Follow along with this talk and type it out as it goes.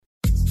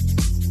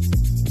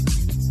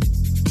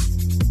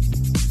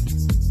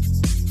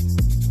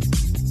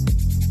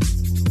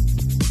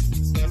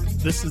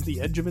This is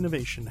The Edge of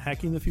Innovation,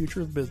 Hacking the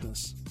Future of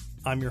Business.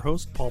 I'm your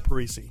host, Paul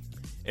Parisi.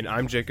 And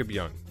I'm Jacob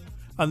Young.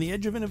 On The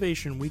Edge of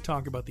Innovation, we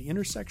talk about the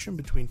intersection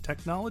between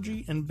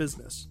technology and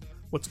business,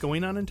 what's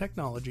going on in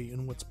technology,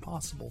 and what's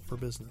possible for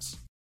business.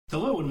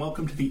 Hello, and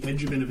welcome to The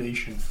Edge of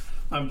Innovation.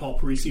 I'm Paul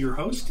Parisi, your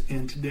host,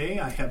 and today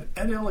I have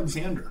Ed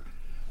Alexander,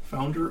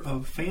 founder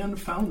of Fan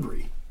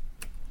Foundry.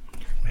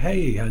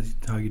 Hey,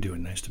 how you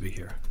doing? Nice to be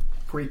here.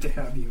 Great to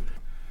have you.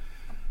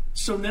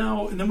 So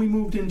now, and then we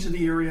moved into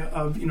the area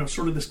of,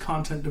 sort of this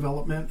content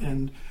development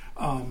and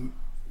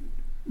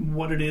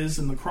what it is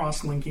and the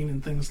cross-linking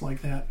and things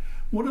like that.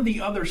 What are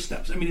the other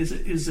steps? I mean,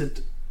 is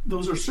it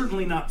those are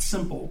certainly not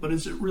simple, but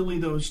is it really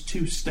those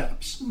two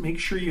steps? Make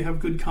sure you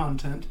have good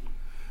content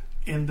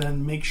and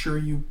then make sure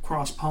you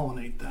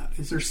cross-pollinate that.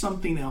 Is there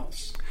something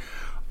else?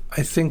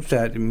 I think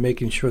that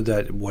making sure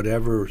that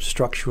whatever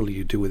structurally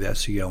you do with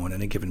SEO on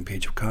any given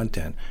page of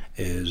content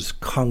is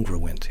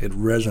congruent. It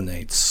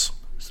resonates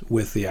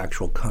with the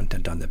actual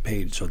content on the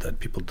page so that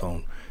people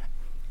don't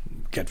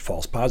get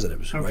false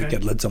positives, right?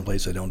 Get led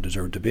someplace they don't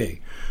deserve to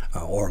be,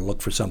 or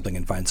look for something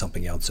and find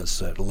something else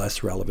that's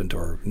less relevant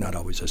or not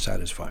always as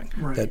satisfying.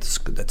 Right.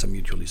 That's a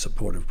mutually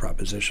supportive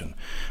proposition.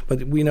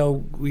 But we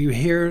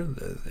hear,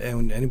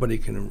 and anybody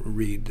can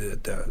read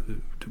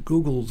that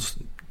Google's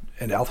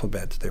and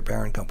Alphabet, their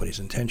parent company's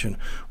intention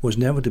was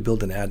never to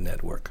build an ad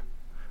network.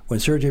 When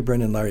Sergey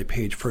Brin and Larry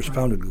Page first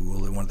founded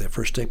Google, one of their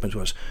first statements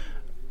was,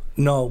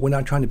 no, we're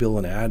not trying to build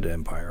an ad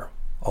empire,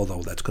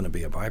 although that's going to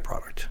be a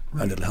byproduct,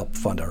 and it'll help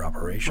fund our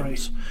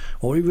operations. Right.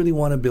 What we really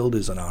want to build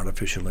is an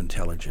artificial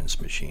intelligence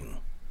machine.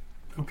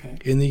 Okay.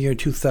 In the year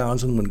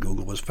 2000, when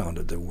Google was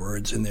founded, the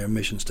words in their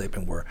mission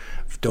statement were,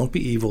 don't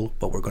be evil,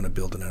 but we're going to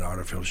build an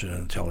artificial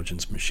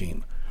intelligence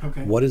machine.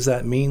 Okay. What does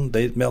that mean?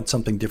 They meant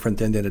something different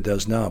then than it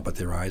does now, but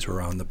their eyes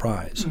were on the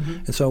prize.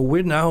 Mm-hmm. And so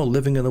we're now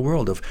living in a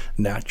world of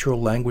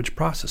natural language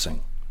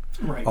processing.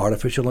 Right.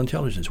 Artificial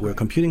intelligence, where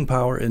computing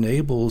power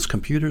enables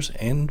computers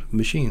and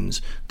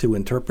machines to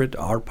interpret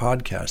our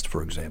podcast,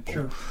 for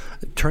example,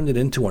 turn it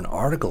into an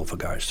article, for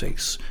gosh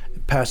sakes,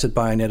 pass it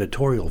by an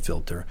editorial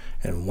filter,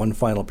 and one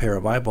final pair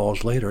of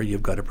eyeballs later,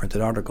 you've got a printed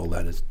article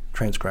that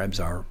transcribes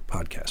our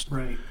podcast.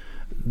 Right.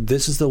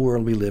 This is the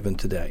world we live in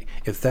today.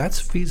 If that's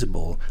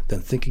feasible,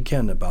 then think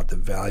again about the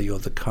value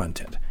of the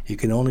content. You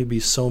can only be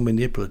so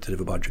manipulative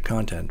about your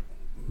content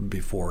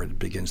before it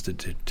begins to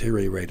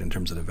deteriorate in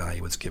terms of the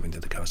value it's giving to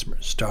the customer.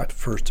 Start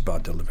first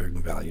about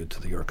delivering value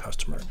to your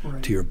customer,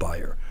 to your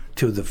buyer,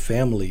 to the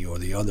family or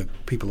the other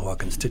people who are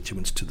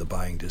constituents to the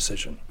buying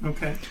decision.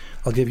 Okay.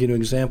 I'll give you an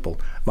example.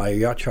 My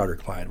yacht charter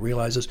client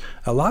realizes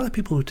a lot of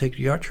people who take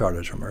yacht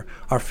charters from her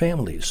are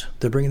families.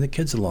 They're bringing the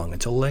kids along.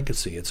 It's a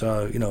legacy. It's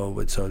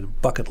a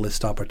bucket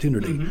list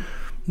opportunity.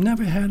 Mm-hmm.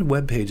 Never had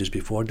web pages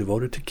before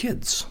devoted to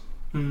kids.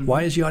 Mm-hmm.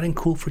 Why is yachting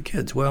cool for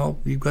kids? Well,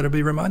 you've got to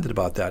be reminded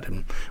about that.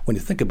 And when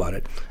you think about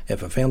it,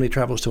 if a family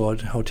travels to a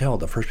hotel,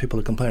 the first people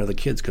to complain are the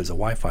kids because the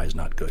Wi-Fi is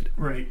not good.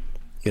 Right.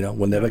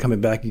 When they're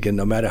coming back again,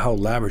 no matter how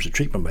lavish the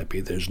treatment might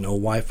be, there's no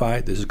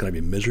Wi-Fi. This is going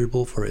to be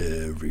miserable for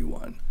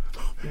everyone.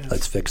 Yes.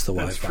 Let's fix the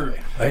Wi-Fi. True.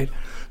 Right?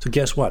 So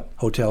guess what?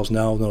 Hotels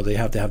now know they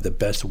have to have the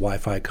best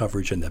Wi-Fi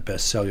coverage and the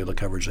best cellular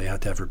coverage. They have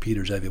to have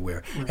repeaters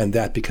everywhere. Right. And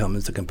that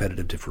becomes the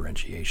competitive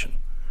differentiation.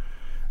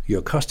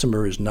 Your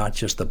customer is not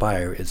just the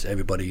buyer, it's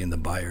everybody in the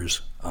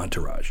buyer's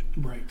entourage.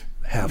 Right.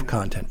 Have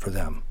content for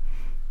them.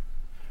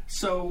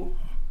 So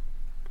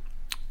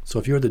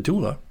if you're the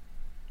doula,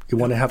 you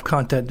want to have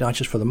content not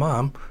just for the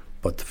mom,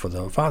 but for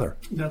the father.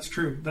 That's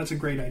true. That's a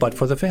great idea. But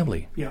for the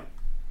family. Yeah.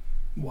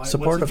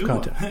 Supportive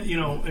content.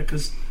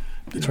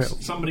 Because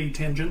somebody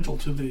tangential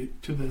to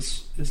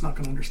this is not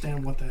going to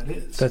understand what that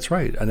is. That's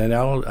right. An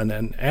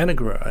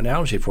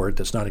analogy for it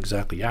that's not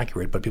exactly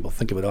accurate, but people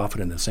think of it often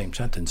in the same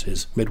sentence,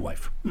 is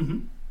midwife.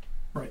 Mm-hmm.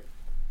 Right.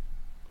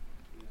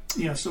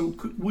 Yeah, so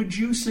would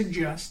you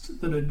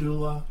suggest that a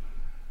doula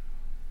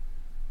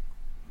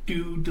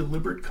do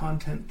deliberate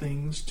content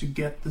things to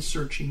get the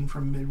searching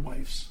from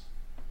midwives?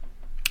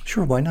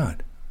 Sure, why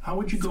not? How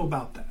would you go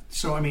about that?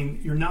 So,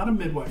 you're not a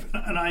midwife,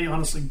 and I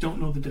honestly don't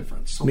know the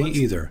difference. So Me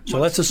either. So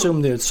let's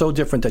assume that it's so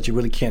different that you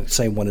really can't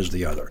say one is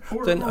the other.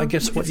 Then I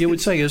guess what you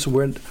would say is,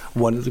 one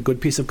of the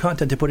good piece of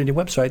content to put in your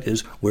website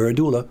is, we're a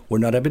doula, we're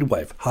not a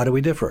midwife. How do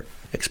we differ?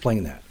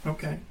 Explain that.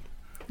 Okay.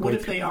 What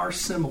if they are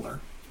similar?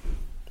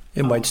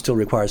 It might still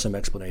require some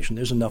explanation.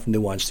 There's enough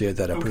nuance there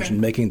that a person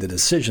making the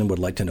decision would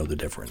like to know the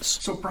difference.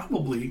 So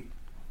probably,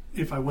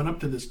 if I went up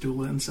to this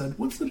doula and said,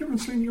 what's the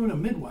difference between you and a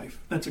midwife?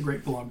 That's a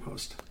great blog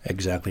post.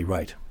 Exactly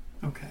right.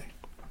 Okay.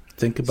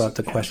 Think about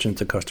the questions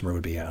the customer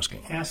would be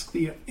asking.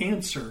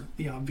 Answer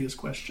the obvious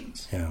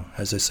questions. Yeah.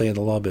 As they say in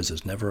the law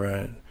business,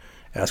 never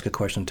ask a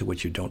question to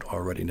which you don't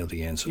already know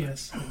the answer.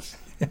 Yes.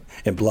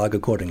 And blog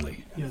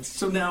accordingly. Yes.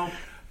 So now,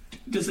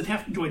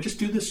 do I just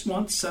do this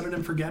once, set it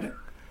and forget it?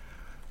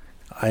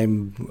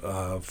 I'm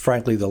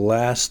frankly the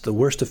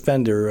worst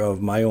offender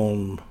of my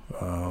own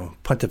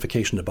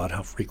pontification about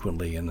how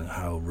frequently and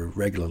how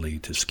regularly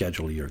to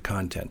schedule your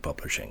content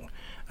publishing.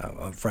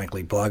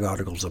 Frankly, blog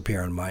articles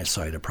appear on my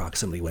site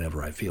approximately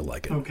whenever I feel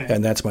like it. Okay.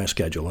 And that's my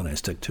schedule, and I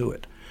stick to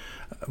it.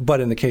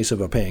 But in the case of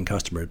a paying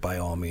customer, by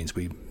all means,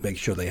 we make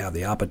sure they have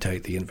the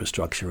appetite, the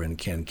infrastructure, and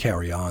can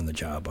carry on the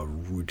job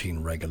of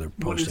routine, regular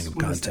posting of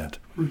content.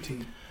 What is that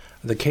routine?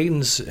 The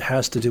cadence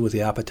has to do with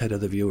the appetite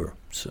of the viewer.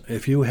 So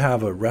if you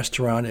have a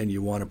restaurant and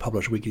you want to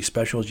publish weekly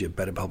specials, you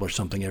better publish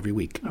something every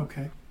week.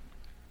 Okay.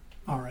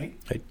 All right.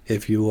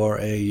 If you are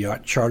a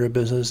yacht charter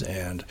business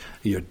and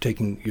you're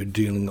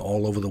dealing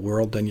all over the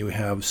world, then you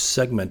have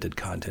segmented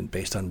content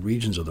based on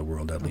regions of the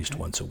world at least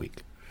once a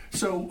week.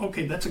 So,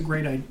 okay, that's a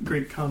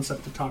great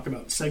concept to talk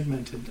about,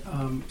 segmented.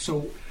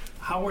 So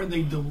how are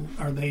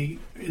they,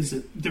 is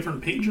it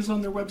different pages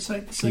on their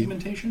website,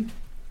 segmentation?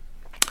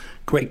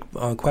 Great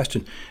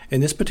question.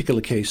 In this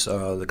particular case,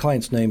 the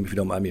client's name, if you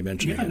don't mind me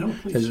mentioning it, no,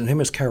 please. his name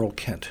is Carol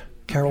Kent.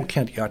 Carol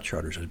Kent Yacht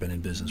Charters has been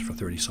in business for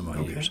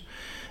 30-some-odd years.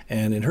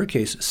 And in her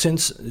case,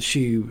 since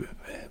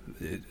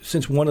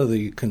one of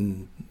the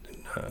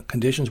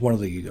conditions, one of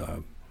the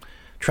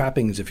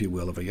trappings, if you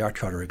will, of a yacht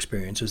charter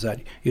experience is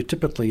that you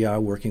typically are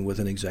working with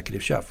an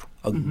executive chef,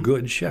 a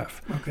good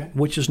chef,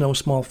 which is no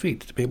small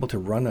feat. To be able to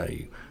run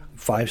a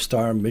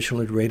 5-star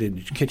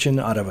Michelin-rated kitchen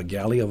out of a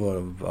galley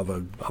of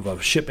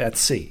a ship at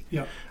sea.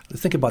 Yeah.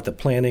 Think about the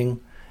planning,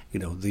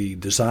 the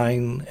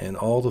design, and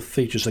all the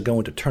features that go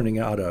into turning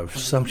out a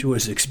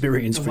sumptuous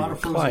experience for your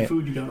client. A lot of frozen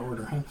food you got to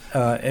order,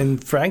 huh?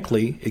 And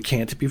frankly, it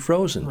can't be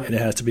frozen, and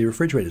it has to be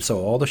refrigerated. So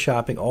all the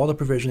shopping, all the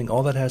provisioning,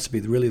 all that has to be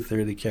really,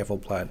 really careful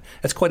planned.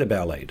 It's quite a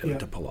ballet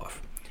to pull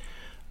off.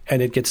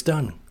 And it gets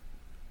done.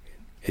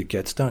 It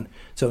gets done.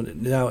 So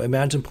now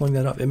imagine pulling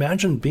that off.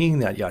 Imagine being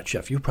that yacht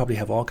chef. You probably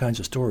have all kinds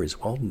of stories.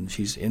 Well,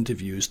 she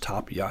interviews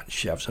top yacht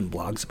chefs and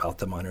blogs about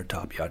them on her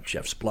Top Yacht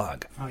Chefs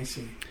blog. I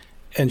see.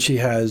 And she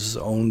has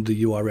owned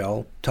the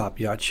URL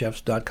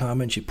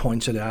topyachtchefs.com, and she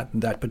points it at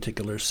that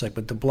particular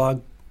segment, the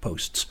blog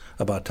posts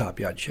about Top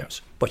Yacht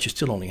Chefs. But she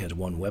still only has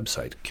one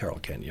website,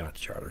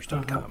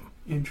 carolkentyachtcharters.com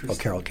or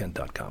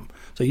carolkent.com.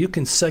 So you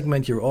can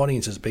segment your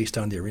audiences based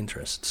on their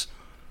interests.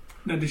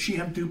 Now, does she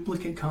have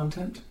duplicate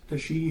content?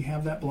 Does she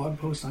have that blog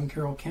post on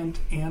Carol Kent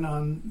and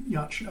on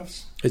Yacht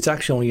Chefs? It's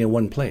actually only in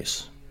one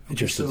place.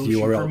 Just so that the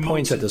URL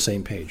points it at the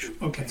same page.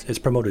 Okay. It's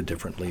promoted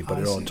differently, but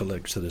it all see.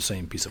 links to the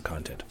same piece of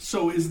content.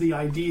 So is the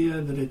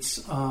idea that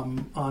it's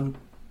on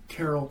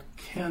Carol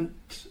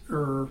Kent,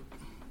 or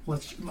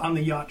on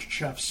the Yacht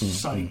Chefs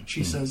site,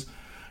 she says,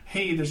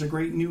 hey, there's a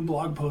great new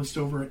blog post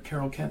over at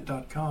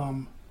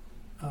carolkent.com.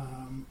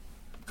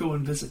 Go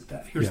and visit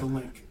that. Here's the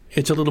link.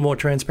 It's a little more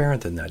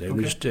transparent than that.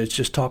 It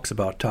just talks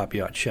about Top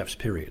Yacht Chefs,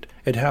 period.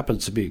 It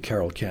happens to be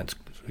Carol Kent's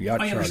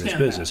Yacht Charters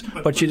business,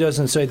 but she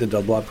doesn't say that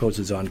the blog post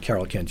is on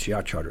Carol Kent's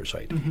Yacht Charter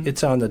site.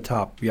 It's on the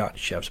Top Yacht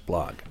Chefs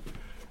blog.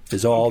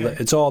 It's all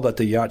that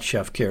the yacht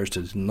chef cares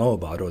to know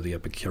about, or the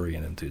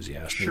Epicurean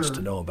enthusiast needs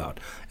to know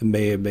about. It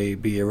may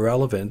be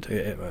irrelevant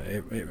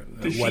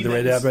whether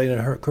it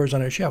ever occurs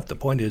on a chef. The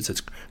point is,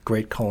 it's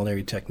great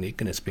culinary technique,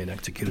 and it's being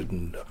executed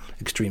in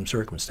extreme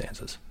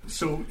circumstances.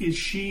 So is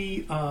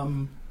she?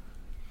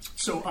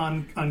 So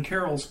on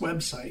Carol's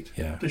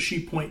website, does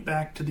she point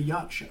back to the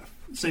yacht chef?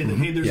 Say that,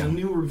 hey, there's a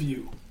new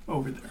review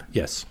over there.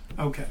 Yes.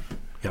 Okay.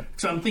 Yep.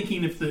 So I'm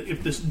thinking if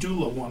this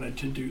doula wanted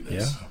to do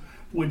this,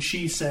 would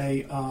she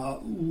say,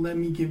 let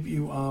me give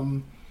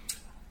you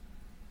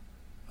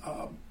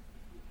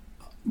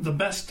the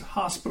best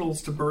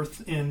hospitals to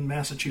birth in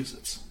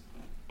Massachusetts,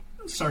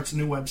 starts a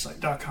new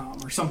website.com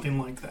or something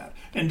like that,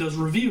 and does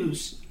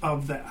reviews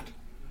of that.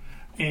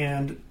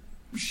 And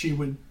she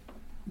would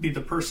be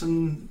the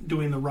person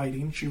doing the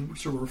writing. She would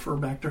sort of refer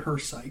back to her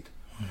site.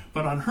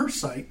 But on her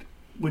site,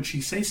 would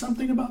she say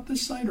something about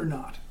this site or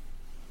not?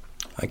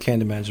 I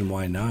can't imagine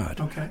why not.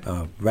 Okay.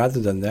 Rather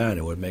than that,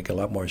 it would make a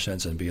lot more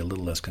sense and be a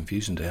little less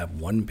confusing to have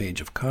one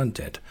page of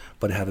content,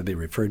 but have it be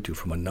referred to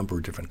from a number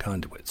of different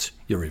conduits: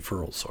 your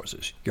referral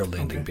sources, your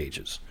landing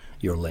pages,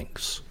 your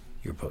links,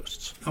 your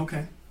posts.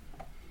 Okay.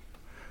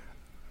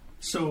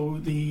 So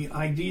the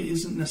idea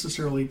isn't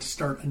necessarily to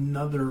start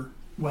another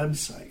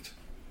website.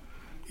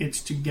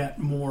 It's to get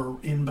more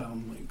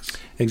inbound links.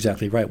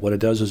 Exactly right. What it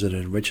does is it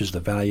enriches the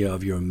value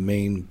of your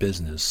main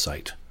business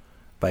site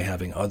by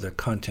having other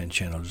content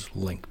channels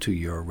linked to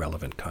your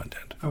relevant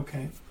content.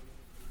 Okay.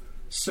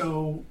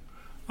 So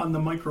on the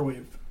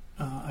microwave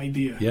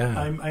idea,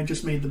 I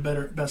just made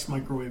the best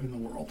microwave in the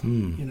world,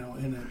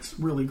 and it's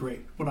really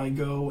great. Would I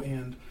go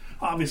and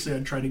obviously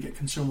I'd try to get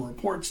Consumer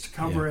Reports to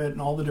cover it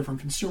and all the different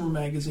consumer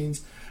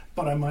magazines,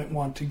 but I might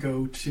want to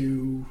go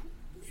to,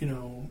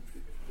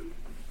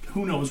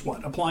 who knows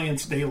what,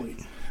 Appliance Daily,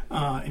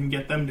 and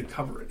get them to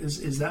cover it.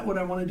 Is that what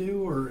I want to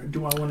do, or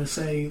do I want to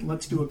say,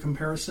 let's do a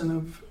comparison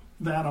of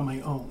that on my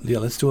own? Yeah,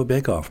 let's do a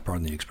bake-off,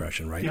 pardon the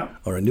expression, right? Yep.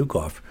 Or a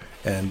nuke-off,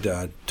 and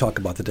talk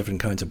about the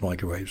different kinds of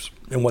microwaves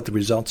and what the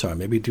results are.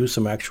 Maybe do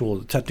some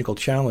actual technical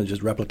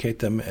challenges, replicate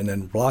them, and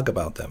then blog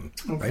about them.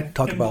 Okay.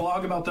 Right?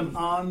 Blog about them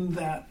on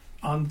that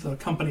on the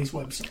company's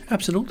website.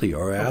 Absolutely,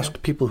 or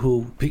ask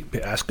people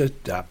ask a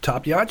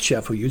top yacht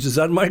chef who uses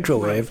that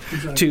microwave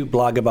to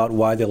blog about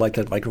why they like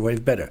that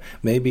microwave better.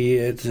 Maybe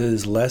it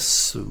is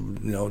less,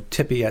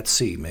 tippy at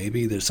sea.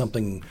 Maybe there's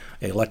something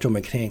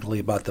electromechanically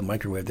about the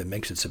microwave that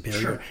makes it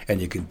superior,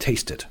 and you can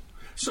taste it.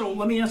 So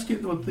let me ask you,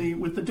 with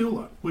the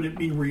doula, would it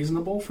be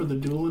reasonable for the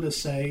doula to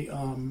say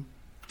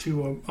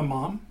to a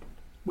mom,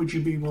 would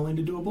you be willing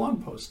to do a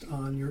blog post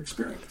on your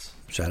experience?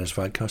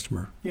 Satisfied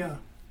customer. Yeah.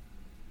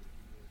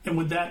 And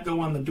would that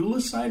go on the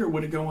doula's site, or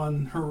would it go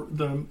on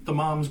the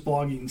mom's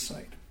blogging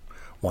site?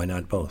 Why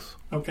not both?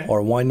 Okay.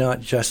 Or why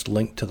not just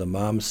link to the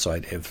mom's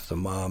site if the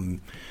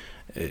mom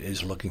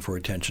is looking for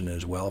attention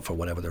as well for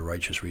whatever the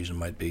righteous reason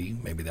might be?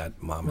 Maybe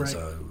that mom has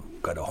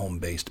got a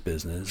home-based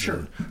business,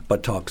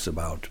 but talks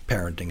about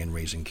parenting and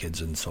raising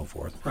kids and so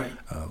forth. Right.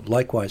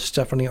 Likewise,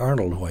 Stephanie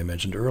Arnold, who I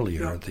mentioned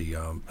earlier, the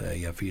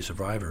AFE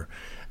survivor,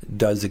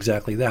 does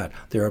exactly that.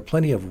 There are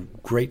plenty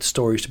of great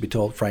stories to be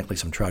told, frankly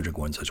some tragic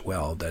ones as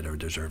well, that are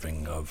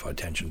deserving of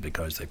attention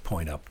because they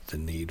point up the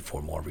need for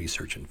more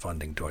research and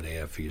funding toward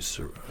AFE's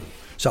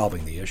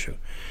solving the issue.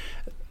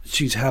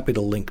 She's happy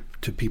to link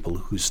to people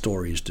whose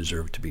stories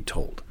deserve to be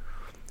told.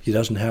 She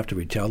doesn't have to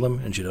retell them,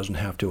 and she doesn't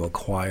have to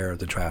acquire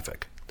the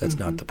traffic. That's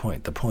not the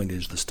point. The point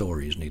is the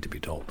stories need to be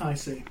told. I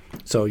see.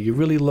 So you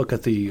really look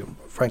at the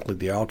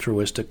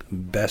altruistic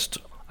best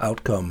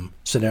outcome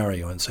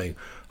scenario and say,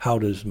 how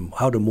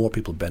do more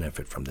people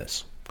benefit from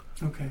this?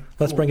 Okay.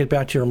 Let's bring it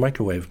back to your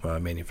microwave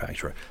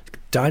manufacturer.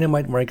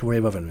 Dynamite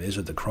microwave oven. Is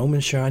it the chrome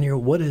and shinier?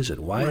 What is it?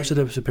 Why is it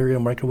a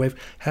superior microwave?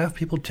 Have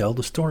people tell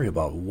the story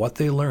about what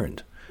they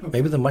learned. Okay.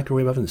 Maybe the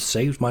microwave oven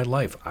saved my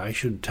life. I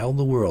should tell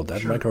the world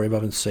that microwave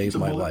oven saved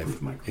my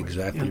life. Microwave.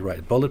 Exactly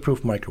right.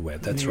 Bulletproof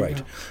microwave. That's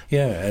right.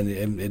 Yeah,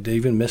 and it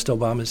even missed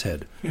Obama's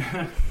head.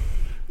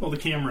 Well, the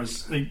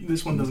cameras.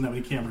 This one doesn't have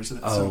any cameras in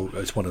it. Oh, so.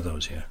 It's one of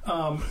those, yeah.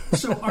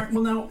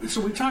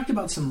 So we talked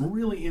about some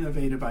really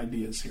innovative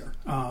ideas here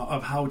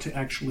of how to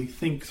actually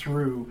think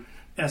through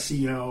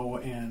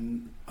SEO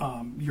and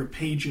your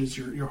pages,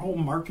 your whole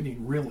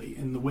marketing, really,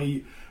 and the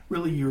way,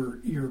 really,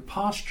 your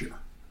posture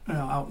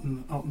out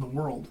in the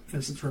world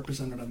as it's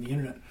represented on the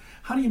internet.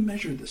 How do you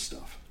measure this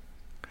stuff?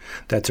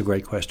 That's a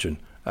great question.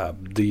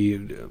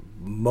 The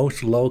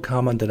most low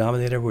common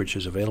denominator, which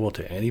is available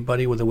to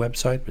anybody with a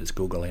website, is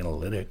Google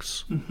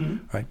Analytics. Mm-hmm.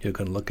 Right? You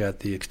can look at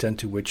the extent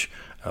to which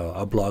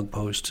a blog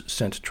post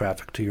sent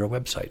traffic to your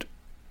website.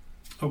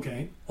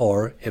 Okay.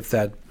 Or if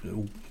that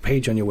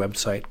page on your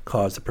website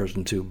caused the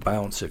person to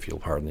bounce, if you'll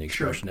pardon the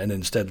expression, and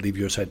instead leave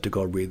your site to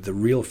go read the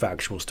real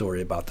factual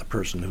story about the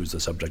person who's the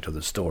subject of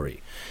the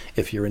story.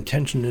 If your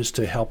intention is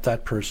to help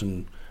that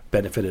person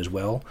benefit as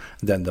well,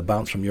 then the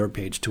bounce from your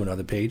page to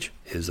another page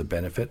is a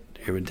benefit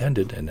you're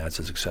intended, and that's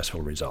a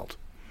successful result.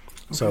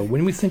 Okay. So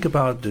when we think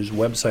about these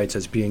websites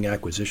as being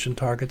acquisition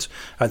targets,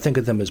 I think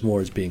of them as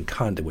more as being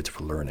conduits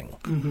for learning.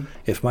 Mm-hmm.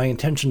 If my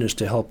intention is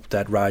to help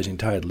that rising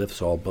tide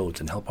lifts all boats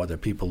and help other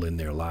people in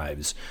their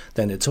lives,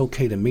 then it's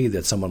okay to me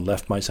that someone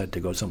left my site to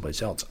go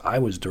someplace else. I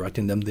was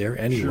directing them there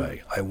anyway.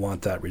 Sure. I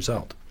want that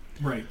result.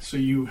 Right. So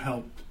you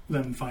helped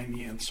them find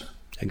the answer.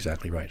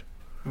 Exactly right.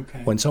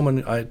 Okay. When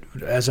someone,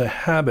 as a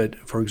habit,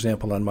 for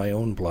example, on my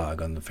own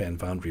blog, on the Fan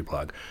Foundry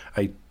blog,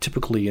 I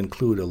typically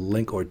include a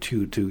link or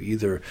two to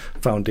either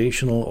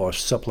foundational or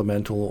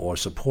supplemental or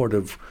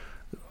supportive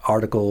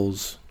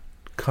articles,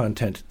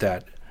 content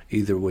that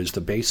either was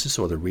the basis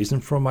or the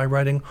reason for my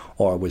writing,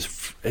 or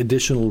was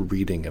additional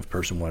reading if a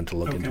person wanted to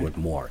look into it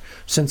more.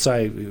 Since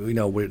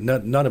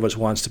none of us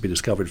wants to be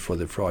discovered for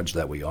the frauds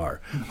that we are.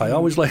 Mm-hmm.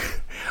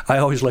 I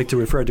always like to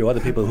refer to other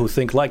people who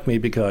think like me,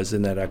 because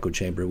in that echo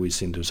chamber we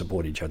seem to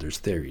support each other's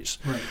theories.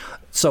 Right.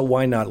 So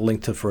why not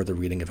link to further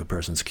reading if a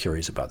person's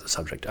curious about the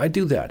subject? I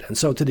do that. And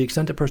so to the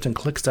extent a person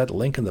clicks that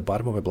link in the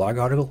bottom of a blog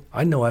article,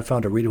 I know I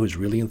found a reader who's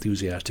really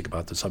enthusiastic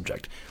about the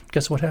subject.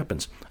 Guess what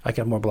happens? I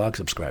get more blog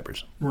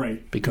subscribers.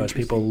 Right. Because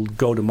people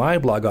go to my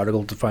blog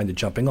article to find the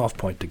jumping off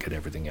point to get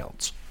everything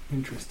else.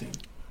 Interesting.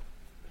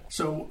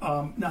 So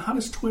now how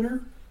does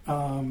Twitter,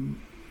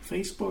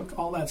 Facebook,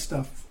 all that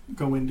stuff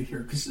go into here?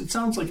 Because it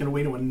sounds like a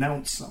way to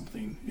announce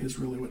something is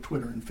really what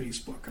Twitter and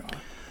Facebook are.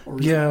 Or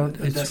is it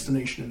a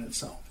destination in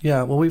itself?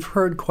 Yeah, well, we've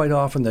heard quite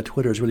often that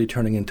Twitter is really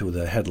turning into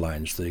the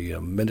headlines, the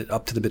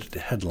up-to-the-minute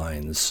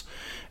headlines.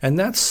 And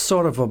that's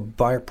sort of a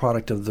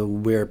byproduct of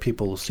where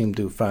people seem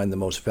to find the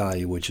most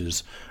value, which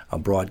is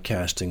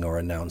broadcasting or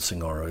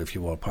announcing, or, if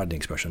you will, pardon the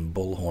expression,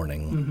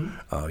 bullhorning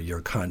your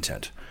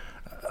content.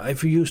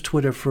 I've used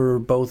Twitter for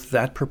both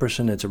that purpose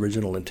and its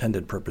original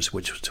intended purpose,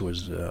 which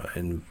was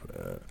in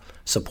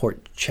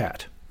support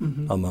chat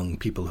among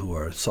people who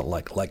are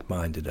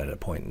like-minded at a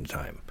point in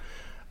time.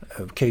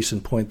 Case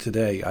in point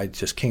today, I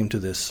just came to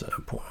this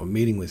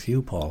meeting with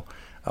you, Paul,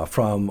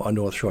 from a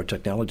North Shore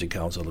Technology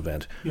Council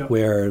event,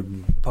 where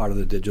part of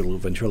the digital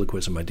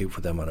ventriloquism I do for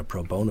them on a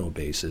pro bono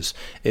basis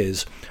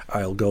is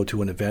I'll go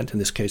to an event, in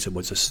this case it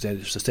was a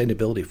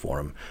sustainability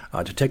forum,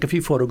 to take a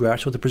few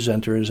photographs with the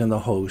presenters and the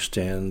host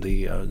and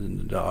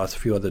a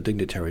few other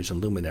dignitaries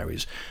and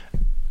luminaries.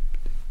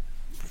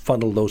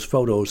 funnel those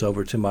photos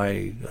over to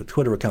my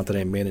Twitter account that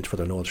I manage for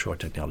the North Shore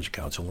Technology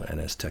Council,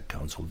 NS Tech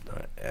Council,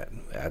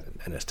 at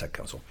NS Tech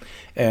Council,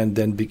 and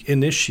then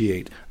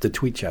initiate the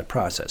tweet chat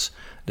process.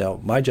 Now,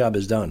 my job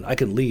is done. I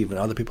can leave, and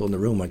other people in the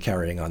room are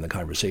carrying on the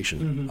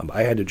conversation. Mm-hmm.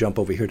 I had to jump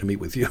over here to meet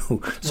with you,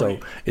 so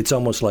Right. it's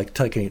almost like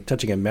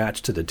touching a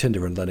match to the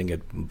tinder and letting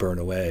it burn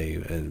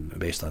away, and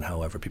based on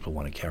however people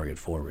want to carry it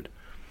forward.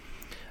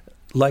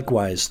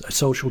 Likewise,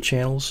 social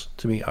channels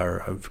to me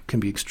can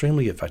be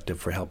extremely effective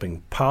for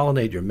helping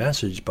pollinate your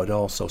message, but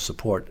also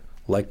support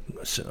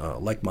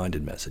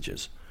like-minded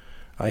messages.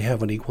 I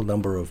have an equal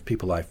number of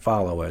people I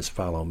follow as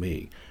follow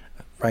me.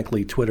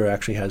 Frankly, Twitter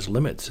actually has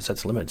limits. It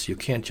sets limits. You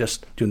can't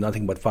just do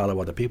nothing but follow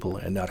other people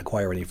and not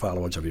acquire any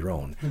followers of your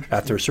own.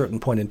 After a certain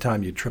point in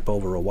time, you trip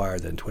over a wire.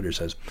 Then Twitter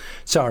says,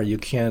 "Sorry, you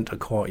can't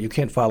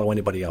follow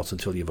anybody else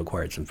until you've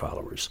acquired some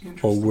followers,"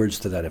 or words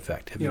to that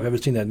effect. If you've ever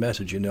seen that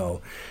message, you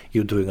know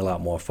you're doing a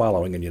lot more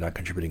following and you're not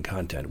contributing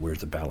content. Where's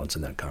the balance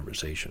in that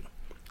conversation?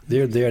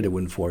 They're there to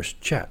enforce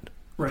chat,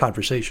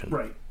 conversation,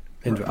 Right.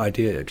 and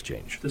idea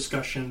exchange,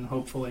 Discussion,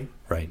 hopefully.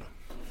 right.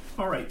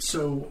 All right,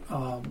 so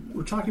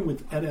we're talking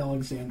with Ed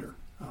Alexander.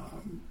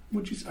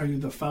 Are you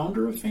the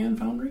founder of Fan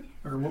Foundry,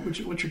 or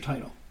what's your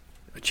title?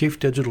 Chief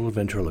Digital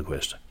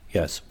Ventriloquist,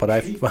 yes.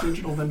 But Chief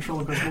Digital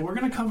Ventriloquist. Well, we're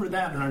going to cover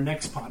that in our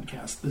next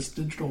podcast, this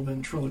digital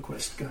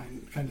ventriloquist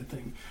kind of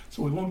thing.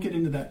 So we won't get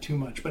into that too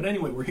much. But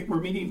anyway,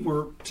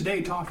 we're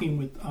today talking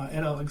with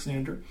Ed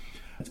Alexander.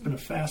 It's been a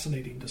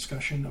fascinating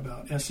discussion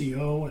about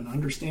SEO and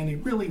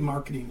understanding really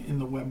marketing in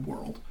the web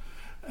world.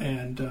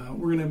 And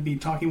we're going to be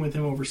talking with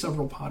him over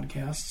several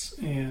podcasts,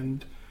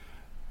 and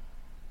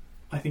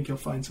I think you'll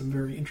find some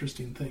very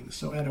interesting things.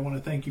 So, Ed, I want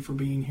to thank you for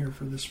being here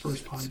for this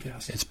first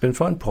podcast. It's been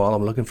fun, Paul.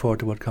 I'm looking forward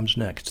to what comes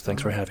next.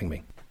 Thanks for having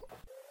me.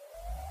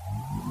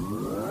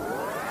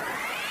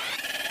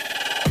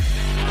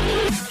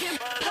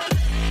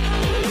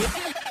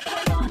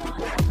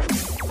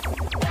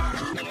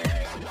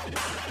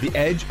 The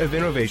Edge of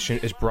Innovation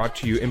is brought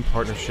to you in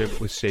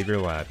partnership with Savior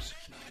Labs.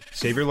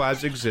 Savior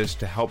Labs exists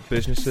to help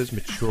businesses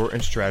mature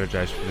and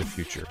strategize for the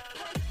future.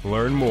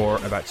 Learn more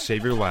about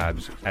Savior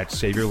Labs at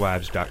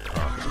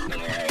saviorlabs.com.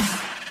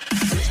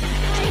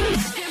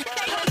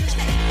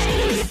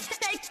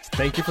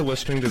 Thank you for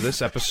listening to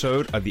this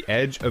episode of The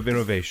Edge of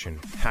Innovation,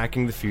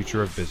 Hacking the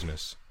Future of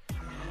Business.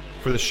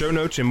 For the show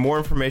notes and more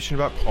information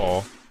about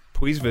Paul,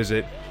 please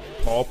visit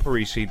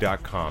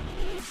paulparisi.com.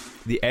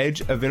 The Edge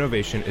of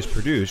Innovation is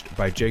produced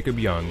by Jacob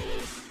Young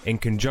in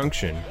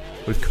conjunction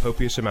with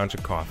copious amounts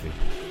of coffee.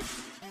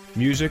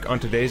 Music on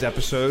today's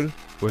episode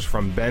was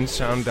from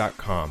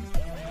bensound.com.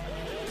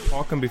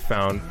 Paul can be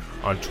found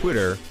on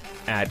Twitter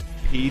at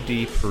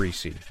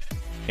PDParisi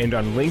and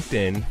on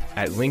LinkedIn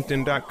at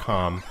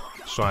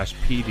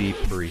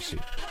linkedin.com/PDParisi.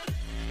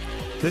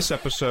 This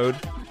episode,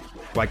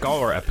 like all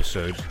our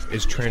episodes,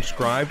 is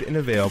transcribed and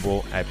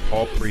available at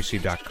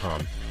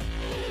paulparisi.com.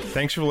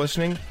 Thanks for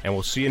listening, and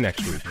we'll see you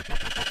next week.